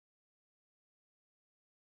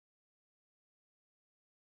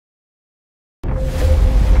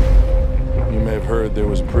heard there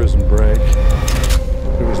was a prison break.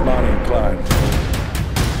 It was Bonnie and Clyde.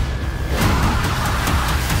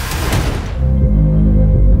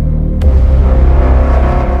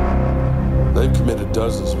 They've committed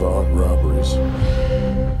dozens of armed robberies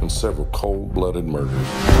and several cold-blooded murders.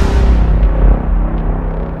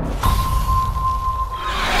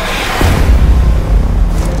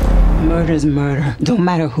 Murder's murder. Don't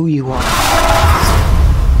matter who you are.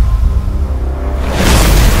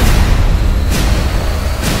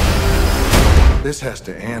 This has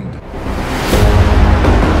to end.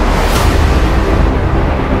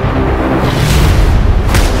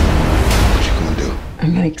 What you gonna do?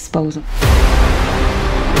 I'm gonna expose him.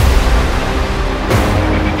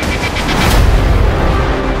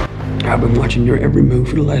 I've been watching your every move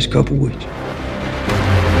for the last couple weeks.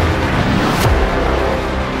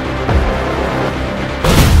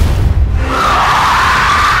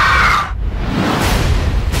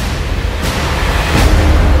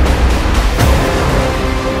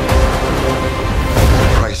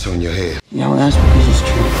 Price on your head. Yeah, well, that's because it's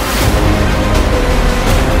true.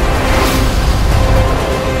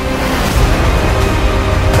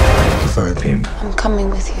 Fine, Pim. I'm coming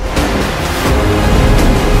with you.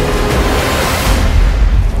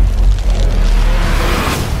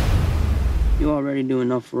 You already do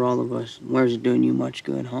enough for all of us. Where's it doing you much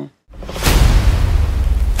good, huh?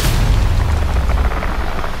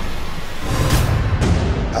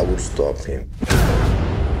 I will stop him.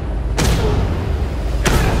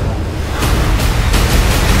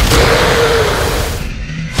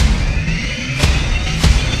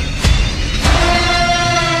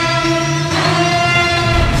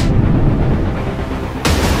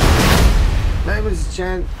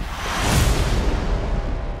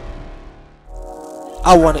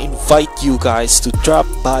 I want to invite you guys to drop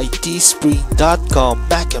by teespring.com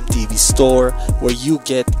MacamTV store, where you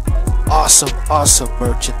get awesome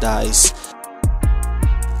merchandise.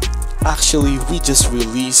 Actually, we just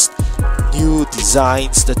released new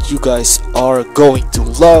designs that you guys are going to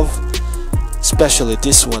love, especially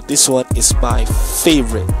this one. This one is my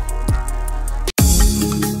favorite.